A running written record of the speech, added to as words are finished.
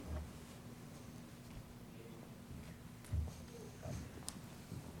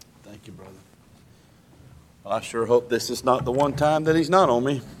Thank you, brother. Well, I sure hope this is not the one time that he's not on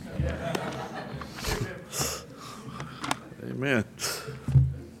me. Amen.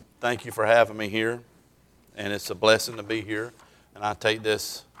 Thank you for having me here, and it's a blessing to be here, and I take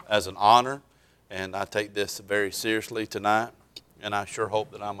this as an honor, and I take this very seriously tonight, and I sure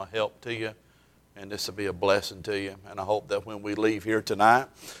hope that I'm a help to you, and this will be a blessing to you, and I hope that when we leave here tonight,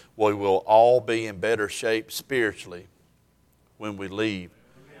 we will all be in better shape spiritually when we leave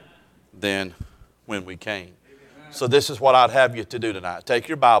than when we came. So this is what I'd have you to do tonight. Take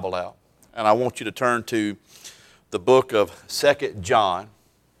your Bible out, and I want you to turn to the book of 2 John,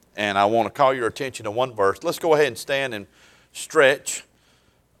 and I want to call your attention to one verse. Let's go ahead and stand and stretch,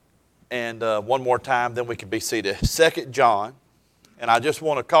 and one more time, then we can be seated. 2 John, and I just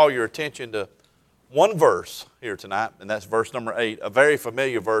want to call your attention to one verse here tonight, and that's verse number 8, a very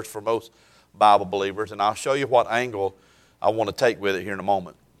familiar verse for most Bible believers, and I'll show you what angle I want to take with it here in a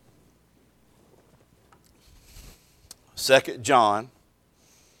moment. 2 John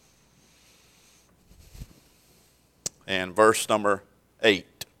and verse number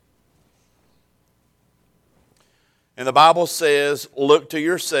 8. And the Bible says, "Look to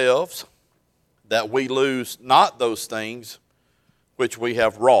yourselves that we lose not those things which we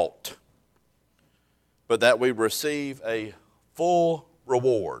have wrought, but that we receive a full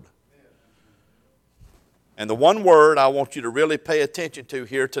reward." And the one word I want you to really pay attention to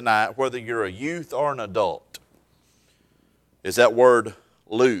here tonight, whether you're a youth or an adult, is that word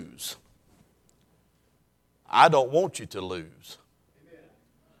lose. I don't want you to lose.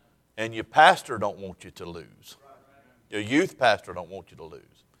 And your pastor don't want you to lose. Your youth pastor don't want you to lose.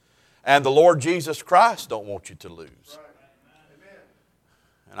 And the Lord Jesus Christ don't want you to lose.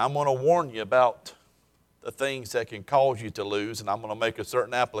 And I'm going to warn you about the things that can cause you to lose, and I'm going to make a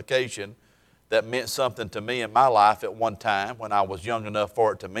certain application that meant something to me in my life at one time when I was young enough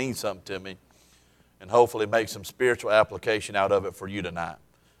for it to mean something to me, and hopefully make some spiritual application out of it for you tonight.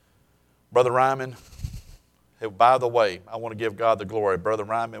 Brother Ryman, hey, by the way, I want to give God the glory. Brother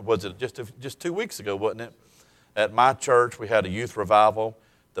Ryman, was it just 2 weeks ago, wasn't it? At my church, we had a youth revival,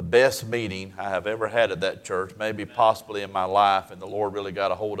 the best meeting I have ever had at that church, maybe possibly in my life, and the Lord really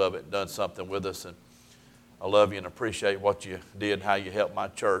got a hold of it and done something with us. And I love you and appreciate what you did and how you helped my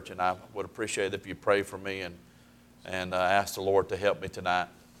church, and I would appreciate it if you pray for me and ask the Lord to help me tonight.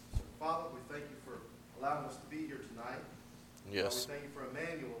 Father, we thank you for allowing us to be here tonight. Yes. We thank you for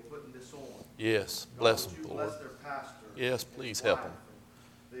Emmanuel putting this on. Yes. Bless God, them, you Lord. bless their pastor. Yes, please help him.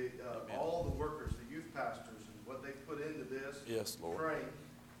 All the workers, the youth pastors, and what they put into this. Yes, Lord. Praying.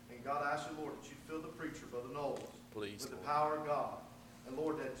 And God, I ask you, Lord, that you fill the preacher, Brother Knowles, Please, with Lord. the power of God. And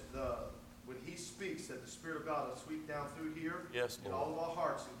Lord, that when he speaks, that the Spirit of God will sweep down through here. Yes, in Lord. all of our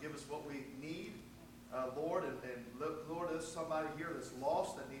hearts and give us what we need. Lord, and Lord, there's somebody here that's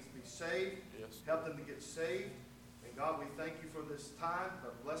lost that needs to be saved. Yes. Help them to get saved. And God, we thank you for this time.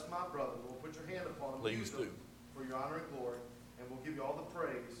 But bless my brother. Lord, put your hand upon him. Please Use do. him for your honor and glory. And we'll give you all the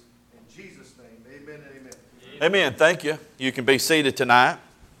praise. In Jesus' name, amen and amen. Amen. Thank you. You can be seated tonight.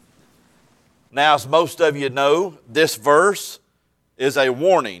 Now, as most of you know, this verse is a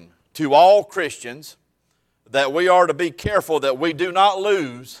warning to all Christians that we are to be careful that we do not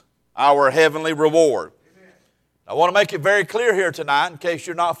lose our heavenly reward. Amen. I want to make it very clear here tonight, in case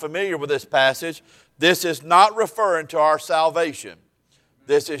you're not familiar with this passage, this is not referring to our salvation.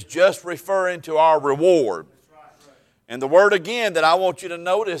 This is just referring to our reward. And the word again that I want you to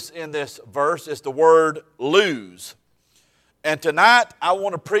notice in this verse is the word lose. And tonight I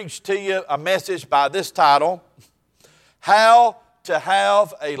want to preach to you a message by this title, How to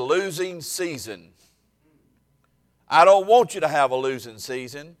Have a Losing Season. I don't want you to have a losing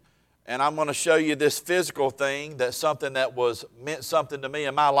season, and I'm going to show you this physical thing that's something that meant something to me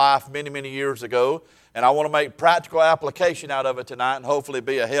in my life many, many years ago, and I want to make practical application out of it tonight and hopefully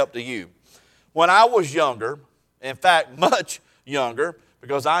be a help to you. When I was younger, in fact, much younger,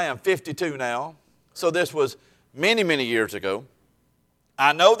 because I am 52 now, so this was many, many years ago.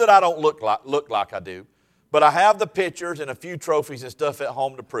 I know that I don't look like I do, but I have the pictures and a few trophies and stuff at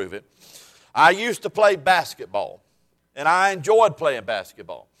home to prove it. I used to play basketball, and I enjoyed playing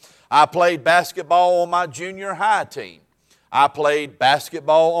basketball. I played basketball on my junior high team. I played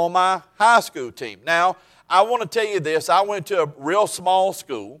basketball on my high school team. Now, I want to tell you this. I went to a real small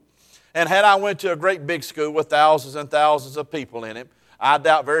school, and had I went to a great big school with thousands and thousands of people in it, I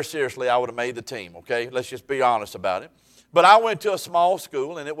doubt very seriously I would have made the team, okay? Let's just be honest about it. But I went to a small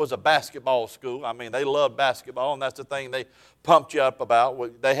school, and it was a basketball school. I mean, they loved basketball, and that's the thing they pumped you up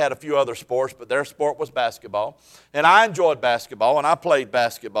about. They had a few other sports, but their sport was basketball. And I enjoyed basketball, and I played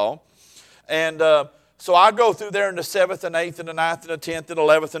basketball. And So I go through there in the 7th and 8th and the 9th and the 10th and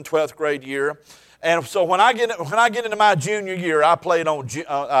 11th and 12th grade year. And so when I get into my junior year, I played on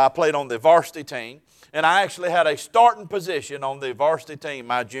the varsity team. And I actually had a starting position on the varsity team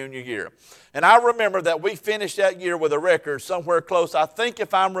my junior year. And I remember that we finished that year with a record somewhere close. I think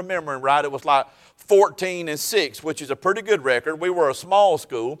if I'm remembering right, it was like 14-6, which is a pretty good record. We were a small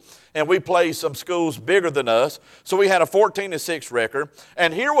school, and we played some schools bigger than us. So we had a 14-6 record.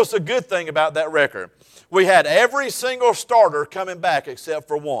 And here was the good thing about that record. We had every single starter coming back except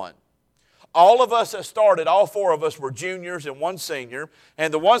for one. All of us that started, all 4 of us were juniors and 1 senior.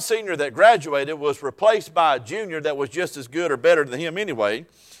 And the 1 senior that graduated was replaced by a junior that was just as good or better than him anyway.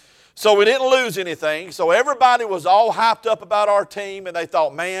 So we didn't lose anything. So everybody was all hyped up about our team, and they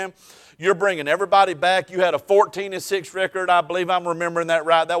thought, man, you're bringing everybody back. You had a 14-6 record. I believe I'm remembering that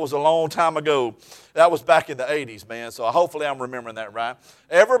right. That was a long time ago. That was back in the 80s, man. So hopefully I'm remembering that right.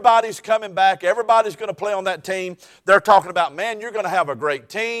 Everybody's coming back. Everybody's going to play on that team. They're talking about, man, you're going to have a great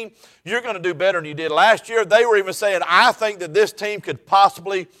team. You're going to do better than you did last year. They were even saying, I think that this team could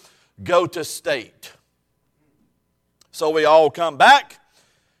possibly go to state. So we all come back,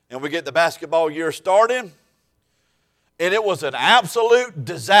 and we get the basketball year started. And it was an absolute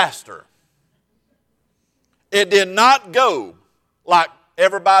disaster. It did not go like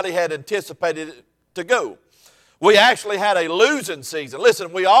everybody had anticipated it to go. We actually had a losing season.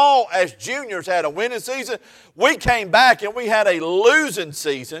 Listen, we all, as juniors, had a winning season. We came back and we had a losing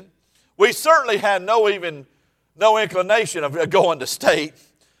season. We certainly had no inclination of going to state.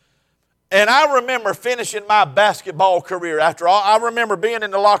 And I remember finishing my basketball career after all. I remember being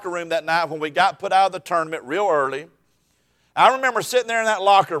in the locker room that night when we got put out of the tournament real early. I remember sitting there in that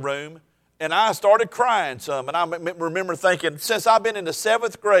locker room, and I started crying some. And I remember thinking, since I've been in the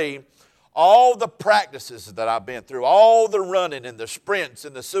 7th grade, all the practices that I've been through, all the running and the sprints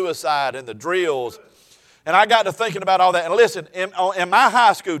and the suicide and the drills, and I got to thinking about all that. And listen, in my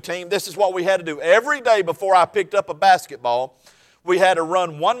high school team, this is what we had to do. Every day before I picked up a basketball, we had to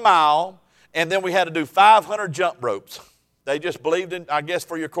run 1 mile, and then we had to do 500 jump ropes. They just believed in, I guess,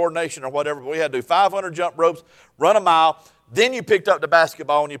 for your coordination or whatever, but we had to do 500 jump ropes, run a mile, then you picked up the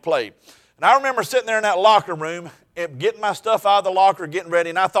basketball and you played. And I remember sitting there in that locker room and getting my stuff out of the locker, getting ready,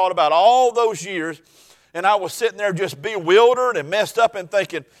 and I thought about all those years, and I was sitting there just bewildered and messed up and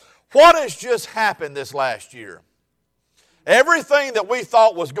thinking, what has just happened this last year? Everything that we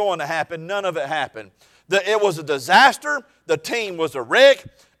thought was going to happen, none of it happened. It was a disaster, the team was a wreck,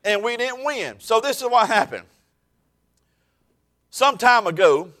 and we didn't win. So this is what happened. Some time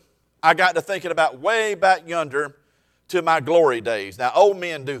ago, I got to thinking about way back yonder to my glory days. Now, old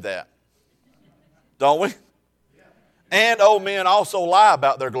men do that, don't we? And old men also lie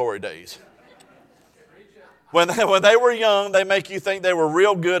about their glory days. When they were young, they make you think they were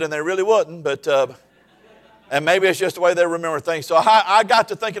real good, and they really wasn't. But and maybe it's just the way they remember things. So I got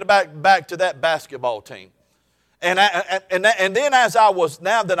to thinking back to that basketball team. And then as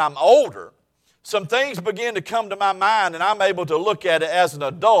now that I'm older, some things begin to come to my mind, and I'm able to look at it as an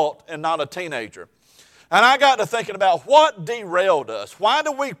adult and not a teenager. And I got to thinking about what derailed us. Why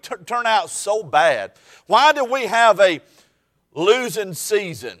did we turn out so bad? Why did we have a losing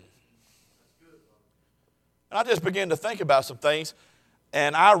season? And I just began to think about some things,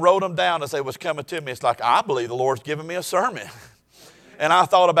 and I wrote them down as they was coming to me. It's like, I believe the Lord's giving me a sermon. And I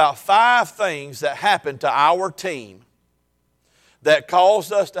thought about 5 things that happened to our team that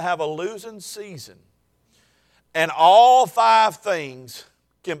caused us to have a losing season. And all 5 things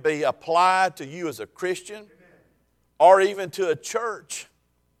can be applied to you as a Christian or even to a church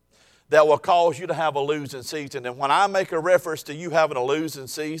that will cause you to have a losing season. And when I make a reference to you having a losing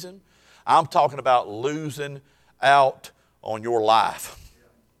season, I'm talking about losing out on your life.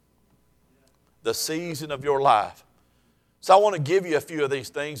 The season of your life. So I want to give you a few of these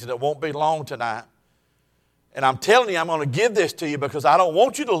things, and it won't be long tonight. And I'm telling you, I'm going to give this to you because I don't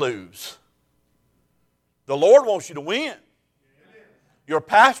want you to lose. The Lord wants you to win. Your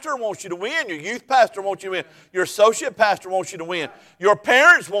pastor wants you to win. Your youth pastor wants you to win. Your associate pastor wants you to win. Your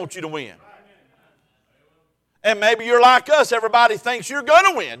parents want you to win. And maybe you're like us. Everybody thinks you're going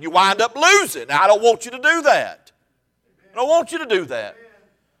to win. You wind up losing. I don't want you to do that. I don't want you to do that.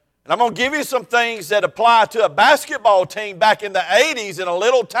 And I'm going to give you some things that apply to a basketball team back in the 80s in a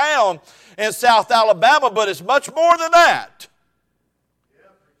little town in South Alabama, but it's much more than that.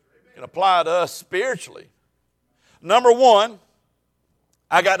 It can apply to us spiritually. Number 1,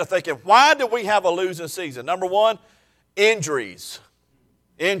 I got to thinking, why do we have a losing season? Number 1, injuries.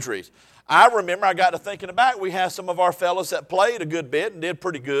 Injuries. I remember I got to thinking about, we had some of our fellas that played a good bit and did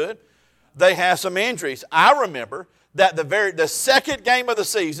pretty good. They had some injuries. I remember that the second game of the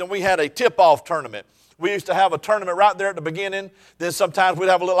season, we had a tip-off tournament. We used to have a tournament right there at the beginning. Then sometimes we'd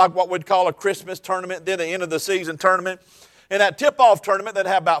have a little like what we'd call a Christmas tournament, then the end of the season tournament. In that tip-off tournament, they'd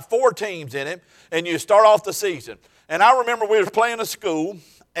have about 4 teams in it, and you start off the season. And I remember we were playing a school,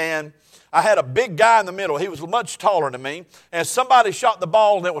 and I had a big guy in the middle. He was much taller than me, and somebody shot the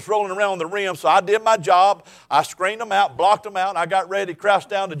ball, and it was rolling around the rim, so I did my job. I screened them out, blocked them out, and I got ready to crouch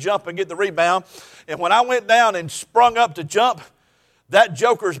down to jump and get the rebound. And when I went down and sprung up to jump, that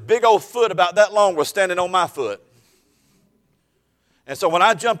joker's big old foot about that long was standing on my foot. And so when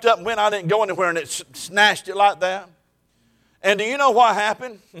I jumped up and went, I didn't go anywhere, and it snatched it like that. And do you know what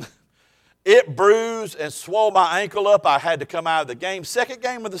happened? It bruised and swelled my ankle up. I had to come out of the game. Second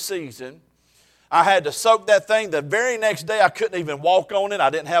game of the season, I had to soak that thing. The very next day, I couldn't even walk on it. I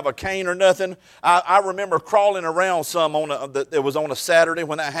didn't have a cane or nothing. I remember crawling around some it was on a Saturday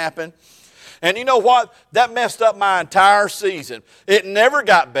when that happened. And you know what? That messed up my entire season. It never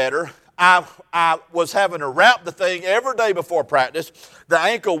got better. I was having to wrap the thing every day before practice. The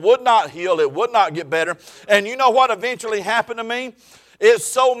ankle would not heal. It would not get better. And you know what eventually happened to me? It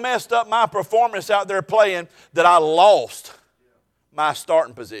so messed up my performance out there playing that I lost my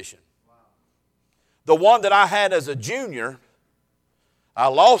starting position. The one that I had as a junior, I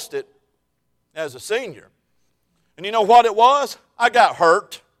lost it as a senior. And you know what it was? I got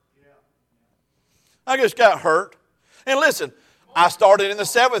hurt. I just got hurt. And listen, I started in the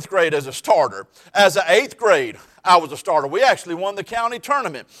 7th grade as a starter. As an 8th grade, I was a starter. We actually won the county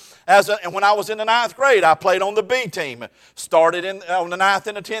tournament. And when I was in the 9th grade, I played on the B team. Started on the 9th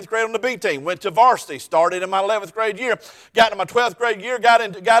and the 10th grade on the B team. Went to varsity. Started in my 11th grade year. Got to my 12th grade year. Got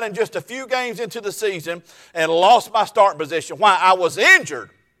in just a few games into the season and lost my starting position. Why? I was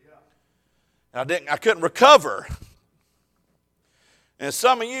injured. I couldn't recover. And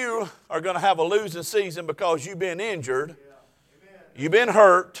some of you are going to have a losing season because you've been injured. You've been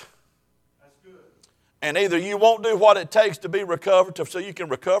hurt. And either you won't do what it takes to be recovered so you can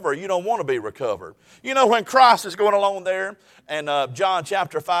recover, or you don't want to be recovered. You know, when Christ is going along there in John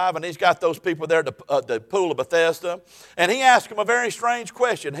chapter 5, and he's got those people there at the pool of Bethesda, and he asks them a very strange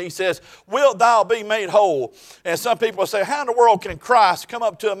question. He says, "Wilt thou be made whole?" And some people say, how in the world can Christ come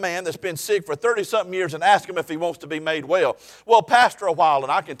up to a man that's been sick for 30-something years and ask him if he wants to be made well? Well, Pastor, a while,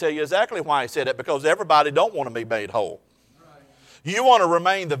 and I can tell you exactly why he said it, because everybody don't want to be made whole. You want to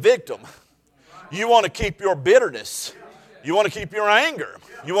remain the victim. You want to keep your bitterness. You want to keep your anger.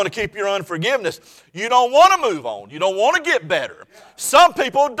 You want to keep your unforgiveness. You don't want to move on. You don't want to get better. Some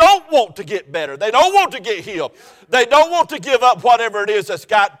people don't want to get better. They don't want to get healed. They don't want to give up whatever it is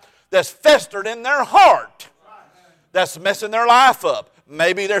that's festered in their heart, that's messing their life up.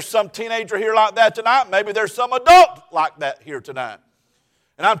 Maybe there's some teenager here like that tonight. Maybe there's some adult like that here tonight.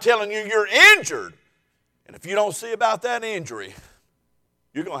 And I'm telling you, you're injured. And if you don't see about that injury,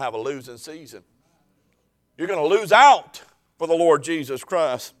 you're going to have a losing season. You're going to lose out for the Lord Jesus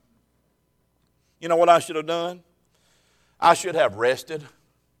Christ. You know what I should have done? I should have rested.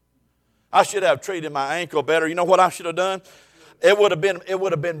 I should have treated my ankle better. You know what I should have done? It would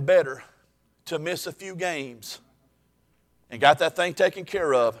have been better to miss a few games and got that thing taken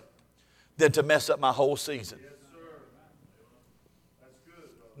care of than to mess up my whole season. Yes, sir. That's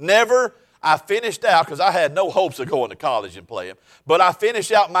good, brother. I finished out, because I had no hopes of going to college and playing, but I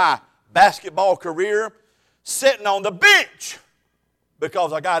finished out my basketball career sitting on the bench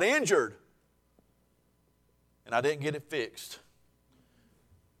because I got injured and I didn't get it fixed.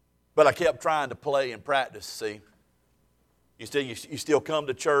 But I kept trying to play and practice, see. You still come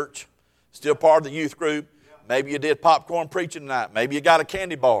to church, still part of the youth group. Maybe you did popcorn preaching tonight. Maybe you got a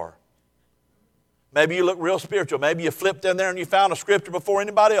candy bar. Maybe you look real spiritual. Maybe you flipped in there and you found a scripture before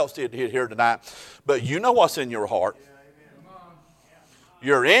anybody else did here tonight. But you know what's in your heart.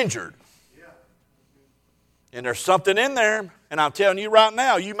 You're injured. And there's something in there. And I'm telling you right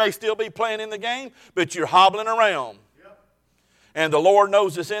now, you may still be playing in the game, but you're hobbling around. And the Lord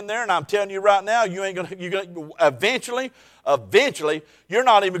knows it's in there. And I'm telling you right now, you're going to eventually, you're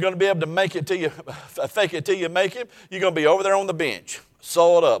not even going to be able to make it till you fake it till you make it. You're going to be over there on the bench.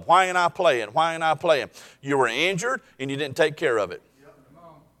 Sewed up. Why ain't I playing? Why ain't I playing? You were injured and you didn't take care of it. Yep.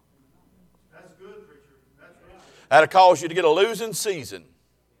 That's good, preacher. That's right. That'll cause you to get a losing season.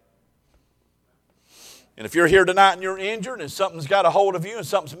 And if you're here tonight and you're injured and something's got a hold of you and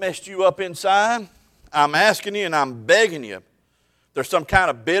something's messed you up inside, I'm asking you and I'm begging you. There's some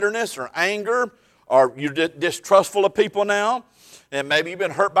kind of bitterness or anger, or you're distrustful of people now. And maybe you've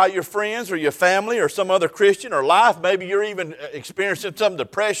been hurt by your friends or your family or some other Christian or life. Maybe you're even experiencing some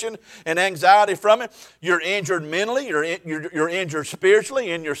depression and anxiety from it. You're injured mentally. You're injured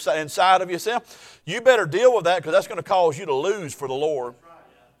spiritually inside of yourself. You better deal with that, because that's going to cause you to lose for the Lord.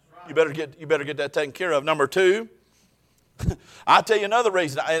 You better get that taken care of. Number two, I'll tell you another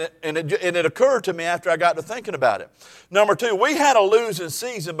reason, and it occurred to me after I got to thinking about it. Number two, we had a losing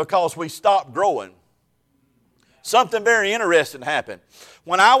season because we stopped growing. Something very interesting happened.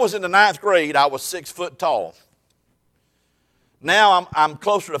 When I was in the 9th grade, I was 6 foot tall. Now I'm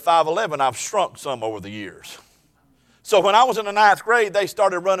closer to 5'11". I've shrunk some over the years. So when I was in the 9th grade, they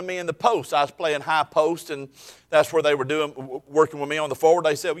started running me in the post. I was playing high post, and that's where they were working with me on the forward.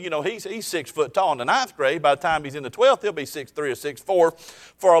 They said, well, you know, he's 6 foot tall in the 9th grade. By the time he's in the 12th, he'll be 6'3" or 6'4".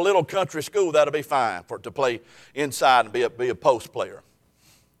 For a little country school, that'll be fine to play inside and be a post player.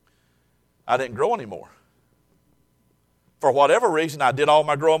 I didn't grow anymore. For whatever reason, I did all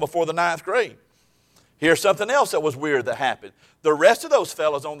my growing before the 9th grade. Here's something else that was weird that happened. The rest of those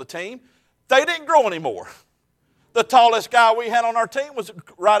fellas on the team, they didn't grow anymore. The tallest guy we had on our team was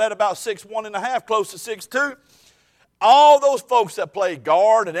right at about 6'1½", close to 6'2". All those folks that played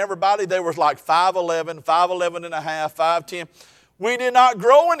guard and everybody, they was like 5'11", 5'11 and a half, 5'10". We did not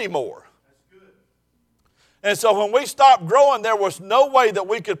grow anymore. That's good. And so when we stopped growing, there was no way that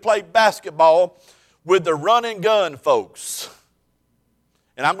we could play basketball with the run and gun folks.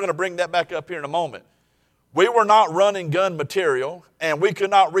 And I'm going to bring that back up here in a moment. We were not run and gun material, and we could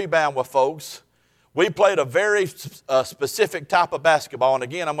not rebound with folks. We played a very specific type of basketball, and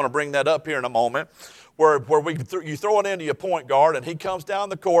again, I'm going to bring that up here in a moment, where you throw it into your point guard, and he comes down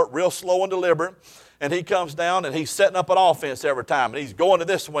the court real slow and deliberate, and he comes down, and he's setting up an offense every time, and he's going to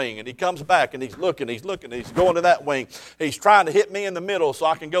this wing, and he comes back, and he's looking, he's going to that wing. He's trying to hit me in the middle so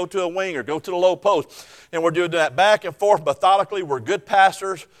I can go to a wing or go to the low post, and we're doing that back and forth methodically. We're good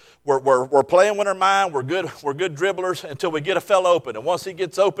passers. We're playing with our mind. We're good dribblers until we get a fella open, and once he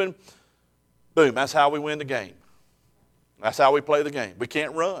gets open, boom, that's how we win the game. That's how we play the game. We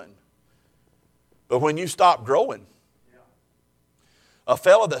can't run. But when you stop growing, a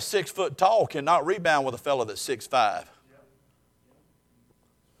fella that's 6 foot tall cannot rebound with a fella that's 6'5".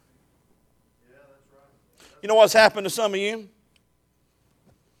 You know what's happened to some of you?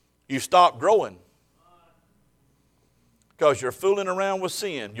 You stop growing because you're fooling around with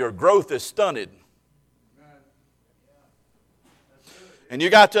sin. Your growth is stunted. And you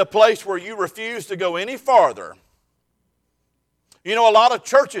got to a place where you refuse to go any farther. You know, a lot of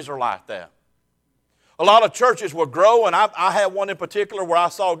churches are like that. A lot of churches will grow, and I had one in particular where I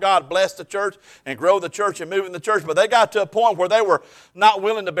saw God bless the church and grow the church and move in the church, but they got to a point where they were not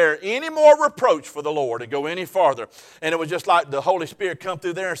willing to bear any more reproach for the Lord and go any farther. And it was just like the Holy Spirit come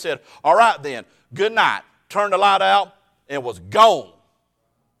through there and said, all right then, good night. Turned the light out and was gone.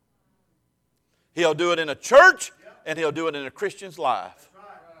 He'll do it in a church, and He'll do it in a Christian's life.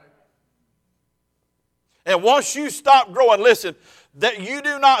 And once you stop growing, listen, that you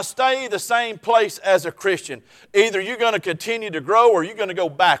do not stay the same place as a Christian. Either you're going to continue to grow or you're going to go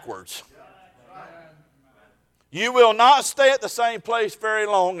backwards. You will not stay at the same place very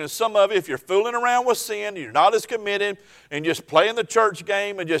long. And some of you, if you're fooling around with sin, you're not as committed and just playing the church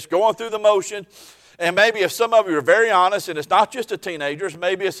game and just going through the motion. And maybe if some of you are very honest, and it's not just the teenagers,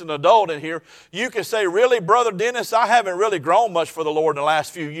 maybe it's an adult in here, you can say, really, Brother Dennis, I haven't really grown much for the Lord in the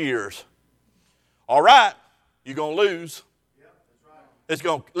last few years. All right, you're going to lose. It's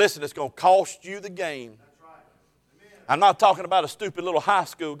going to cost you the game. I'm not talking about a stupid little high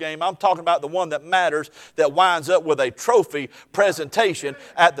school game. I'm talking about the one that matters, that winds up with a trophy presentation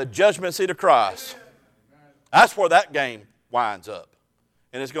at the judgment seat of Christ. That's where that game winds up.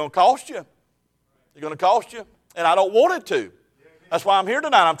 And it's going to cost you. It's going to cost you. And I don't want it to. That's why I'm here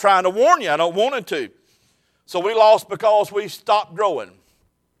tonight. I'm trying to warn you. I don't want it to. So we lost because we stopped growing.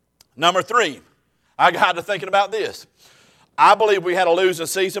 Number 3, I got to thinking about this. I believe we had a losing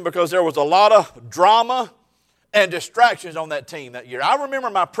season because there was a lot of drama and distractions on that team that year. I remember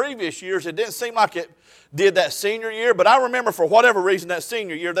my previous years, it didn't seem like it did that senior year, but I remember for whatever reason that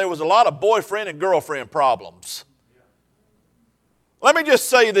senior year, there was a lot of boyfriend and girlfriend problems. Let me just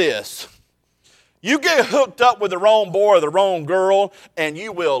say this. You get hooked up with the wrong boy or the wrong girl, and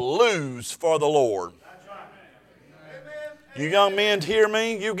you will lose for the Lord. You young men hear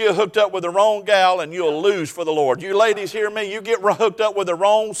me? You get hooked up with the wrong gal and you'll lose for the Lord. You ladies hear me? You get hooked up with the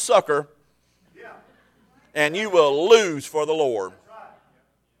wrong sucker and you will lose for the Lord.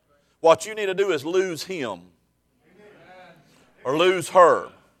 What you need to do is lose him or lose her.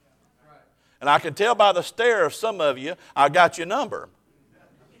 And I can tell by the stare of some of you, I got your number.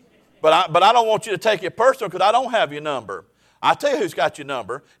 But I don't want you to take it personal because I don't have your number. I'll tell you who's got your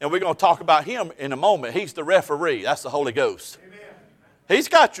number, and we're going to talk about him in a moment. He's the referee. That's the Holy Ghost. Amen. He's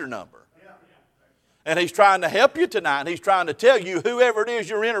got your number. And he's trying to help you tonight. And he's trying to tell you, whoever it is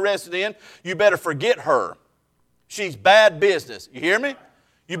you're interested in, you better forget her. She's bad business. You hear me?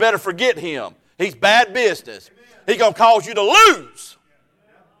 You better forget him. He's bad business. He's going to cause you to lose.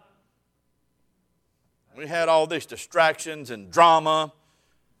 We had all these distractions and drama.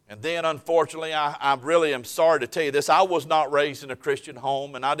 And then, unfortunately, I really am sorry to tell you this. I was not raised in a Christian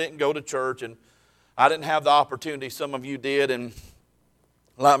home, and I didn't go to church, and I didn't have the opportunity some of you did. And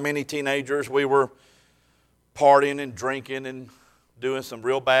like many teenagers, we were partying and drinking and doing some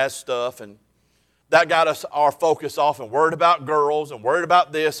real bad stuff, and that got us our focus off and worried about girls and worried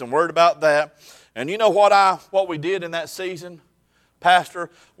about this and worried about that. And you know what we did in that season, Pastor?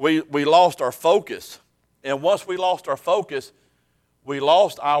 We lost our focus. And once we lost our focus, we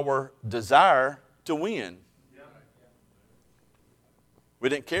lost our desire to win. We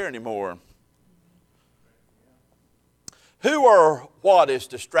didn't care anymore. Who or what is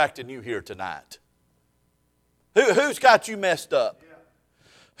distracting you here tonight? Who's got you messed up?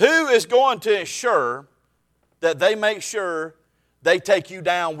 Who is going to ensure that they make sure they take you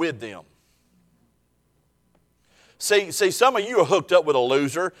down with them? See, some of you are hooked up with a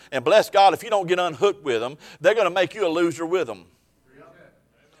loser, and bless God, if you don't get unhooked with them, they're going to make you a loser with them.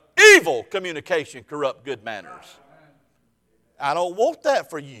 Evil communication corrupt good manners. I don't want that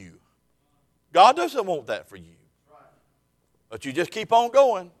for you. God doesn't want that for you. But you just keep on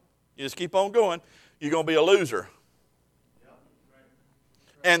going. You just keep on going. You're going to be a loser.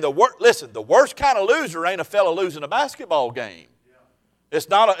 And the worst kind of loser ain't a fellow losing a basketball game. It's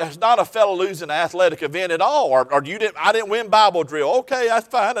not a fellow losing an athletic event at all. Or I didn't win Bible drill. Okay, that's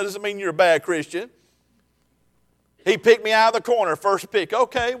fine. That doesn't mean you're a bad Christian. He picked me out of the corner, first pick.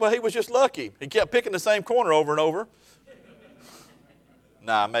 Okay, well, he was just lucky. He kept picking the same corner over and over.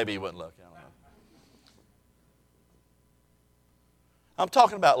 Nah, maybe he wasn't lucky. I don't know. I'm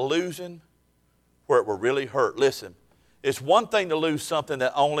talking about losing where it will really hurt. Listen, it's one thing to lose something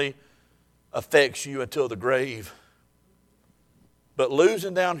that only affects you until the grave. But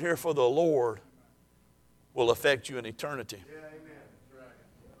losing down here for the Lord will affect you in eternity. Yeah, amen. That's right.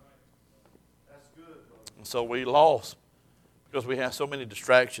 That's good, brother. And so we lost because we had so many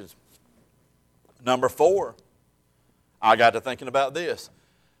distractions. Number 4, I got to thinking about this.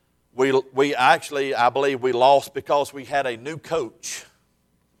 We actually, I believe we lost because we had a new coach.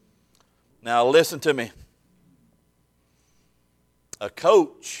 Now listen to me. A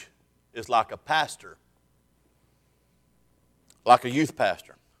coach is like a pastor, like a youth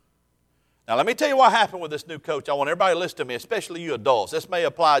pastor. Now let me tell you what happened with this new coach. I want everybody to listen to me, especially you adults. This may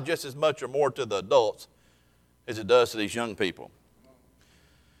apply just as much or more to the adults as it does to these young people.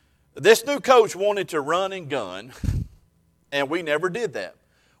 This new coach wanted to run and gun, and we never did that.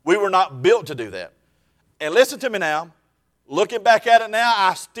 We were not built to do that. And listen to me now. Looking back at it now,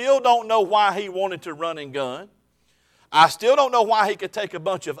 I still don't know why he wanted to run and gun. I still don't know why he could take a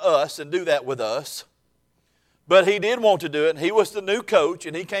bunch of us and do that with us. But he did want to do it, and he was the new coach,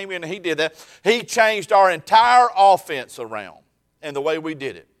 and he came in and he did that. He changed our entire offense around and the way we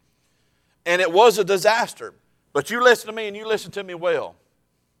did it. And it was a disaster. But you listen to me, and you listen to me well.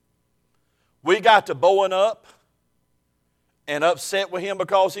 We got to bowing up and upset with him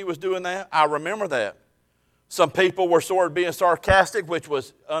because he was doing that. I remember that. Some people were sort of being sarcastic, which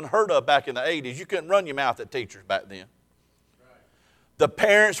was unheard of back in the 80s. You couldn't run your mouth at teachers back then. The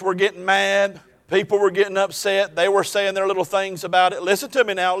parents were getting mad. People were getting upset. They were saying their little things about it. Listen to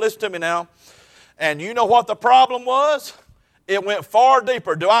me now. Listen to me now. And you know what the problem was? It went far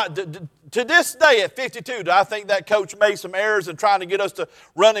deeper. To this day at 52, do I think that coach made some errors in trying to get us to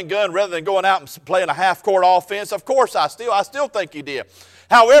run and gun rather than going out and playing a half-court offense? Of course I still think he did.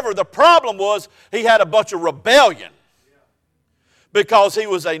 However, the problem was he had a bunch of rebellion because he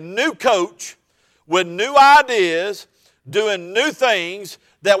was a new coach with new ideas, doing new things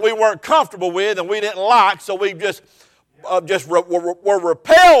that we weren't comfortable with and we didn't like, so we just were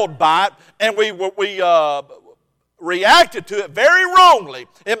repelled by it, and we reacted to it very wrongly.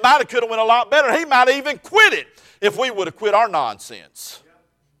 It might have could have went a lot better. He might have even quit it if we would have quit our nonsense.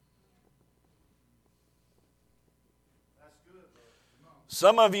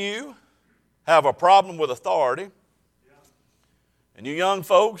 Some of you have a problem with authority. And you young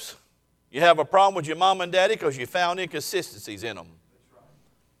folks, you have a problem with your mom and daddy because you found inconsistencies in them.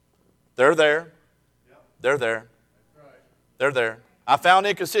 They're there. They're there. They're there. I found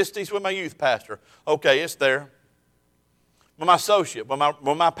inconsistencies with my youth pastor. Okay, it's there. With my associate,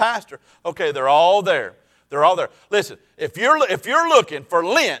 with my pastor. Okay, they're all there. They're all there. Listen, if you're looking for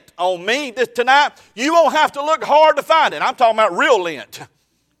lint on me tonight, you won't have to look hard to find it. I'm talking about real lint.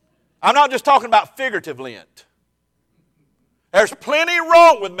 I'm not just talking about figurative lint. There's plenty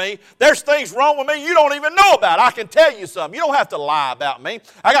wrong with me. There's things wrong with me you don't even know about. I can tell you some. You don't have to lie about me.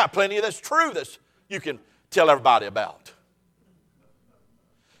 I got plenty that's true that you can tell everybody about.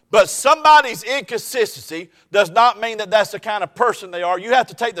 But somebody's inconsistency does not mean that that's the kind of person they are. You have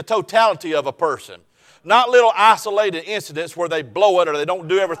to take the totality of a person. Not little isolated incidents where they blow it or they don't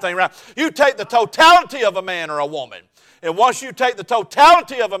do everything right. You take the totality of a man or a woman. And once you take the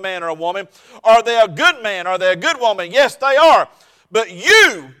totality of a man or a woman, are they a good man? Are they a good woman? Yes, they are. But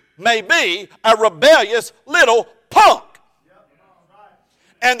you may be a rebellious little punk.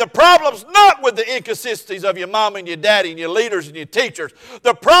 And the problem's not with the inconsistencies of your mom and your daddy and your leaders and your teachers.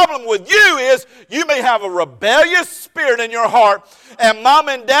 The problem with you is you may have a rebellious spirit in your heart, and mom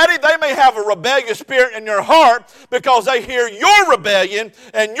and daddy, they may have a rebellious spirit in your heart because they hear your rebellion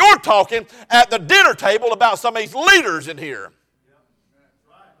and you're talking at the dinner table about some of these leaders in here.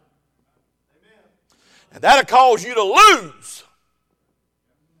 And that'll cause you to lose.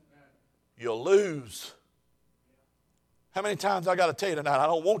 You'll lose. How many times I got to tell you tonight, I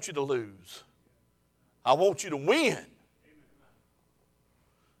don't want you to lose. I want you to win.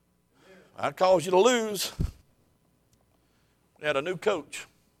 I'd cause you to lose. We had a new coach.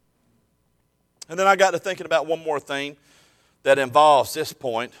 And then I got to thinking about one more thing that involves this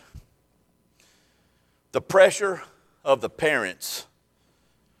point. The pressure of the parents.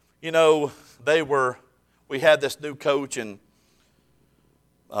 You know, we had this new coach and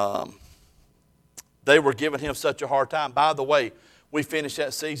they were giving him such a hard time. By the way, we finished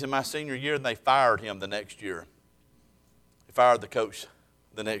that season my senior year, and they fired him the next year. They fired the coach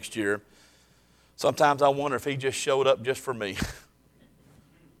the next year. Sometimes I wonder if he just showed up just for me.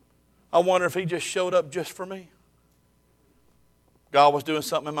 I wonder if he just showed up just for me. God was doing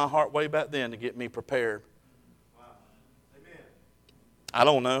something in my heart way back then to get me prepared. Wow. Amen. I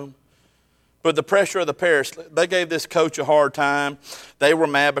don't know. But the pressure of the parents, they gave this coach a hard time. They were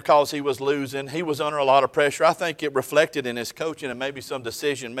mad because he was losing. He was under a lot of pressure. I think it reflected in his coaching and maybe some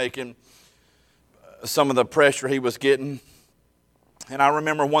decision making, some of the pressure he was getting. And I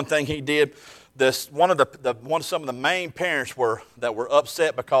remember one thing he did. Some of the main parents were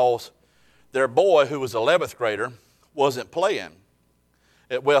upset because their boy, who was an 11th grader, wasn't playing.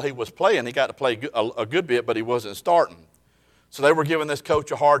 Well, he was playing. He got to play a good bit, but he wasn't starting. So they were giving this coach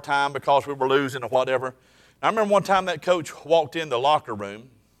a hard time because we were losing or whatever. And I remember one time that coach walked in the locker room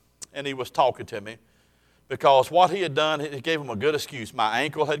and he was talking to me because what he had done, he gave him a good excuse. My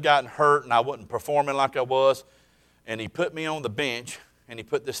ankle had gotten hurt and I wasn't performing like I was. And he put me on the bench and he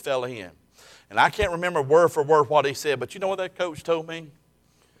put this fella in. And I can't remember word for word what he said, but you know what that coach told me?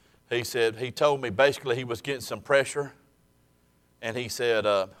 He told me basically he was getting some pressure. And he said,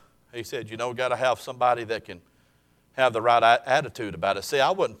 you know, we got to have somebody that can have the right attitude about it. See, I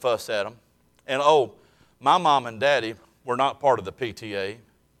wouldn't fuss at them. And my mom and daddy were not part of the PTA.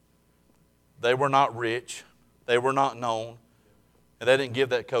 They were not rich. They were not known. And they didn't give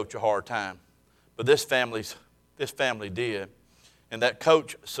that coach a hard time. But this family did. And that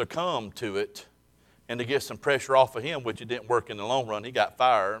coach succumbed to it. And to get some pressure off of him, which it didn't work in the long run, he got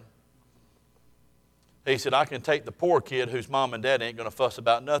fired. He said, I can take the poor kid whose mom and dad ain't going to fuss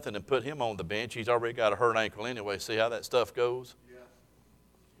about nothing and put him on the bench. He's already got a hurt ankle anyway. See how that stuff goes? Yeah.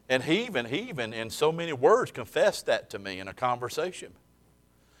 And he even in so many words confessed that to me in a conversation.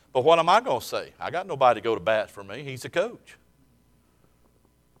 But what am I going to say? I got nobody to go to bat for me. He's the coach.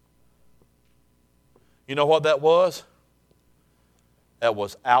 You know what that was? That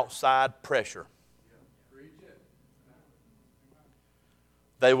was outside pressure.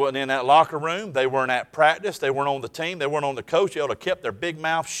 They weren't in that locker room. They weren't at practice. They weren't on the team. They weren't on the coach. They ought to have kept their big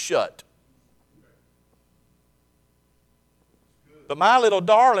mouth shut. But my little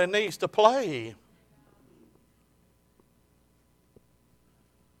darling needs to play.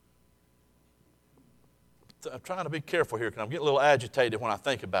 I'm trying to be careful here because I'm getting a little agitated when I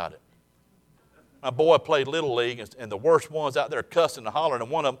think about it. My boy played Little League, and the worst ones out there cussing and hollering, and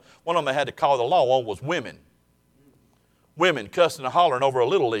one of them they had to call the law on was women. Women cussing and hollering over a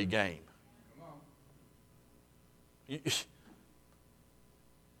Little League game. It's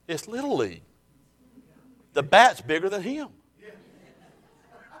Little League. The bat's bigger than him.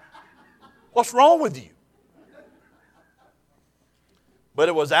 What's wrong with you? But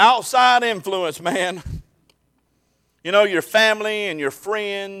it was outside influence, man. You know, your family and your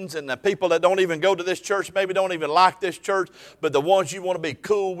friends and the people that don't even go to this church, maybe don't even like this church, but the ones you want to be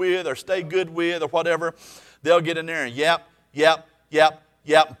cool with or stay good with or whatever, they'll get in there and yap,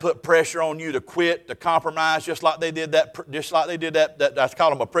 Yep, and put pressure on you to quit, to compromise, just like they did that. I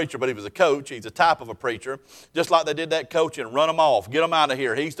call him a preacher, but he was a coach. He's a type of a preacher. Just like they did that coach and run him off, get him out of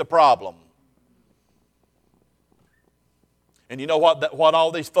here. He's the problem. And you know what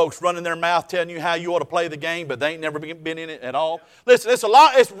all these folks running their mouth telling you how you ought to play the game, but they ain't never been in it at all? Listen,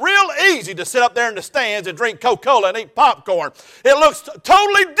 it's real easy to sit up there in the stands and drink Coca-Cola and eat popcorn. It looks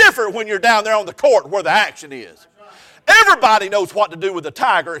totally different when you're down there on the court where the action is. Everybody knows what to do with a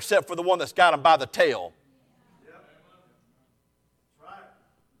tiger except for the one that's got him by the tail.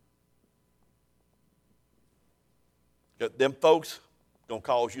 Them folks going to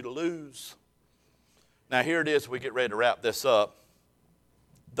cause you to lose. Now, here it is. We get ready to wrap this up.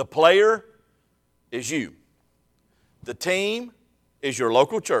 The player is you. The team is your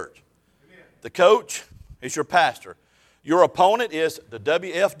local church. Amen. The coach is your pastor. Your opponent is the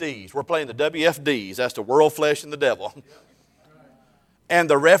WFDs. We're playing the WFDs. That's the world, flesh, and the devil. Yep. And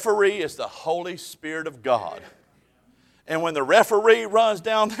the referee is the Holy Spirit of God. Amen. And when the referee runs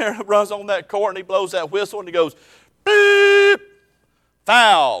down there, runs on that court, and he blows that whistle, and he goes, beep,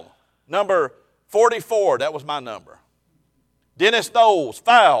 foul, number 44, that was my number. Dennis Knowles,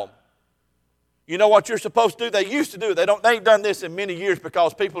 foul. You know what you're supposed to do? They used to do it. They ain't done this in many years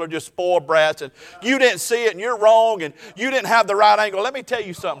because people are just spoiled brats and you didn't see it and you're wrong and you didn't have the right angle. Let me tell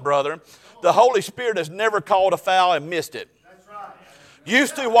you something, brother. The Holy Spirit has never called a foul and missed it.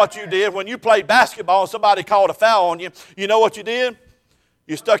 Used to what you did when you played basketball and somebody called a foul on you, you know what you did?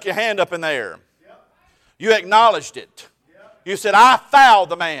 You stuck your hand up in the air. You acknowledged it. You said, I fouled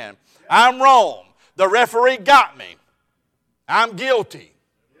the man. I'm wrong. The referee got me. I'm guilty.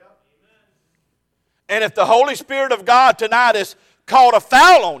 And if the Holy Spirit of God tonight has called a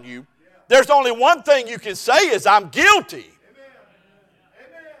foul on you, there's only one thing you can say is, I'm guilty.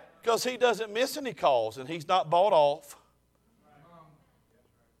 Because he doesn't miss any calls and he's not bought off.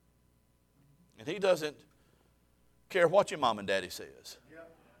 And he doesn't care what your mom and daddy says.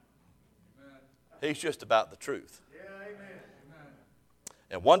 He's just about the truth.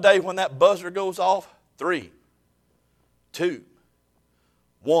 And one day when that buzzer goes off, 3, 2,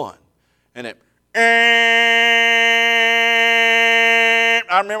 1, and it,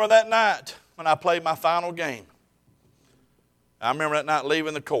 I remember that night when I played my final game. I remember that night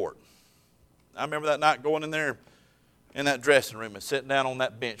leaving the court. I remember that night going in there in that dressing room and sitting down on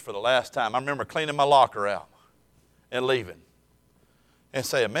that bench for the last time. I remember cleaning my locker out and leaving and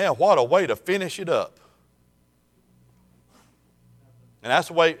saying, man, what a way to finish it up. And that's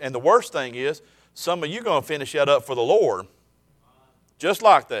the way, and the worst thing is, some of you are going to finish that up for the Lord. Just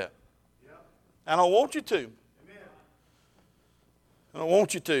like that. I don't want you to. I don't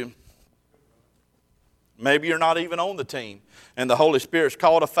want you to. Maybe you're not even on the team, and the Holy Spirit's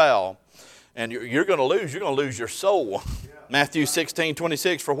called a foul, and you're going to lose. You're going to lose your soul. Matthew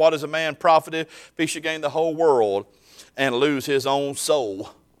 16:26, for what is a man profited if he should gain the whole world and lose his own soul?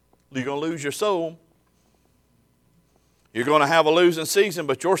 You're going to lose your soul. You're going to have a losing season,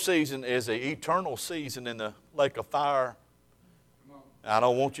 but your season is an eternal season in the lake of fire. I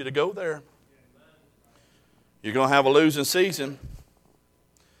don't want you to go there. You're going to have a losing season.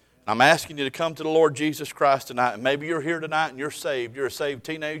 I'm asking you to come to the Lord Jesus Christ tonight. And maybe you're here tonight and you're saved. You're a saved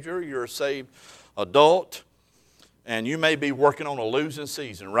teenager. You're a saved adult. And you may be working on a losing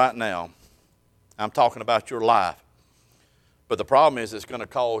season right now. I'm talking about your life. But the problem is it's going to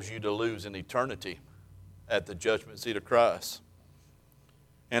cause you to lose in eternity at the judgment seat of Christ.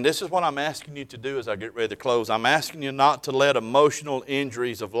 And this is what I'm asking you to do as I get ready to close. I'm asking you not to let emotional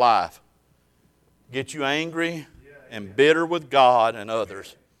injuries of life get you angry and bitter with God and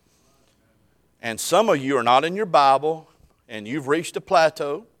others. And some of you are not in your Bible, and you've reached a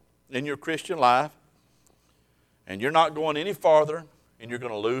plateau in your Christian life, and you're not going any farther, and you're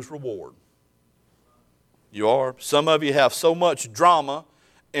going to lose reward. You are. Some of you have so much drama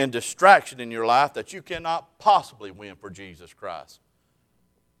and distraction in your life that you cannot possibly win for Jesus Christ.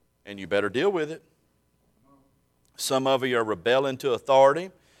 And you better deal with it. Some of you are rebelling to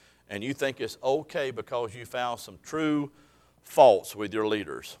authority, and you think it's okay because you found some true faults with your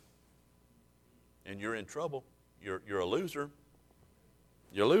leaders. And you're in trouble. You're a loser.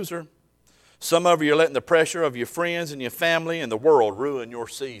 You're a loser. Some of you are letting the pressure of your friends and your family and the world ruin your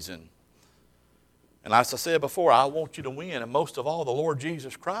season. And as I said before, I want you to win. And most of all, the Lord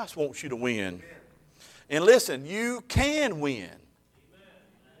Jesus Christ wants you to win. Amen. And listen, you can win. Amen.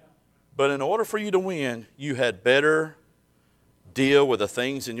 But in order for you to win, you had better deal with the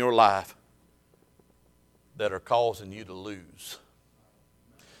things in your life that are causing you to lose.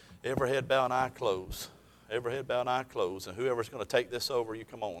 Every head bow and eye close. Every head bow and eye close. And whoever's going to take this over, you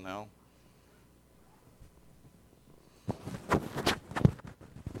come on now.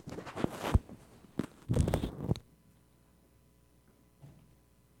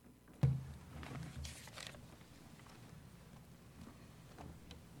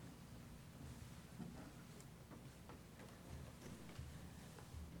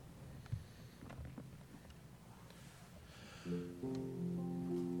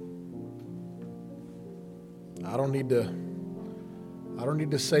 I don't need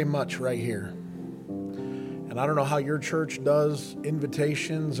to say much right here. And I don't know how your church does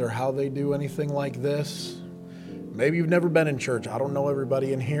invitations or how they do anything like this. Maybe you've never been in church. I don't know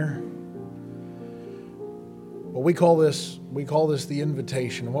everybody in here. But we call this the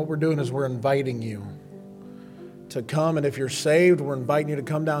invitation. And what we're doing is we're inviting you to come. And if you're saved, we're inviting you to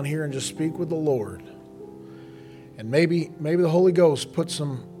come down here and just speak with the Lord. And maybe the Holy Ghost put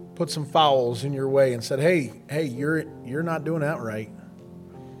some fouls in your way and said, hey, you're not doing that right.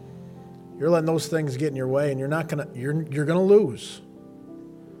 You're letting those things get in your way, and you're gonna lose.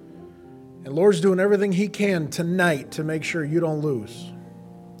 And Lord's doing everything He can tonight to make sure you don't lose.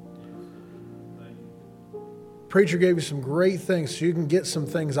 Preacher gave you some great things so you can get some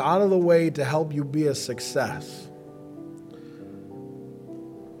things out of the way to help you be a success.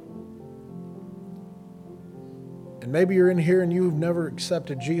 And maybe you're in here and you've never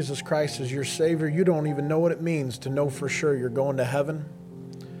accepted Jesus Christ as your Savior. You don't even know what it means to know for sure you're going to heaven.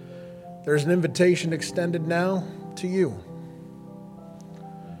 There's an invitation extended now to you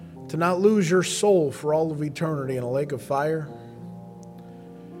to not lose your soul for all of eternity in a lake of fire.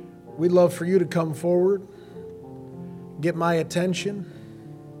 We'd love for you to come forward, get my attention,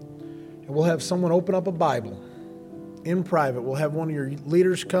 and we'll have someone open up a Bible in private. We'll have one of your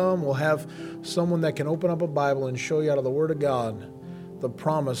leaders come. We'll have someone that can open up a Bible and show you out of the Word of God the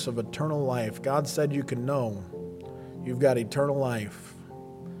promise of eternal life. God said you can know you've got eternal life.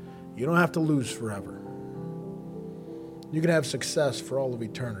 You don't have to lose forever. You can have success for all of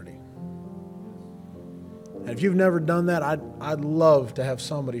eternity. And if you've never done that, I'd love to have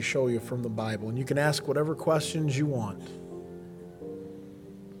somebody show you from the Bible. And you can ask whatever questions you want.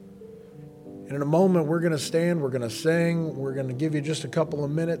 And in a moment, we're going to stand, we're going to sing, we're going to give you just a couple of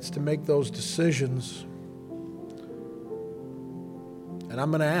minutes to make those decisions. And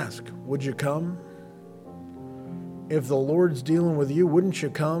I'm going to ask, would you come? If the Lord's dealing with you, wouldn't you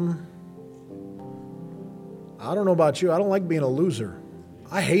come? I don't know about you. I don't like being a loser.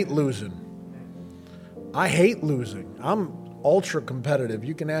 I hate losing. I'm ultra competitive.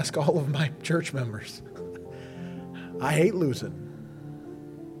 You can ask all of my church members. I hate losing.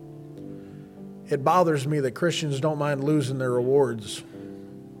 It bothers me that Christians don't mind losing their rewards.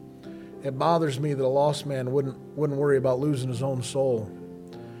 It bothers me that a lost man wouldn't worry about losing his own soul.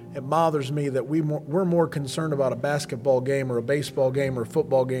 It bothers me that we're more concerned about a basketball game or a baseball game or a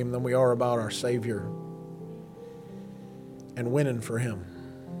football game than we are about our Savior and winning for Him.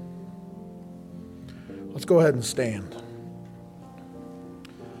 Let's go ahead and stand.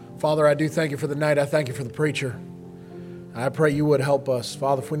 Father, I do thank you for the night. I thank you for the preacher. I pray you would help us.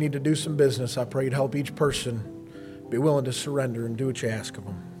 Father, if we need to do some business, I pray you'd help each person be willing to surrender and do what you ask of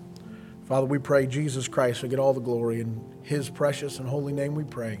them. Father, we pray Jesus Christ will get all the glory. In His precious and holy name we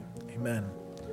pray. Amen.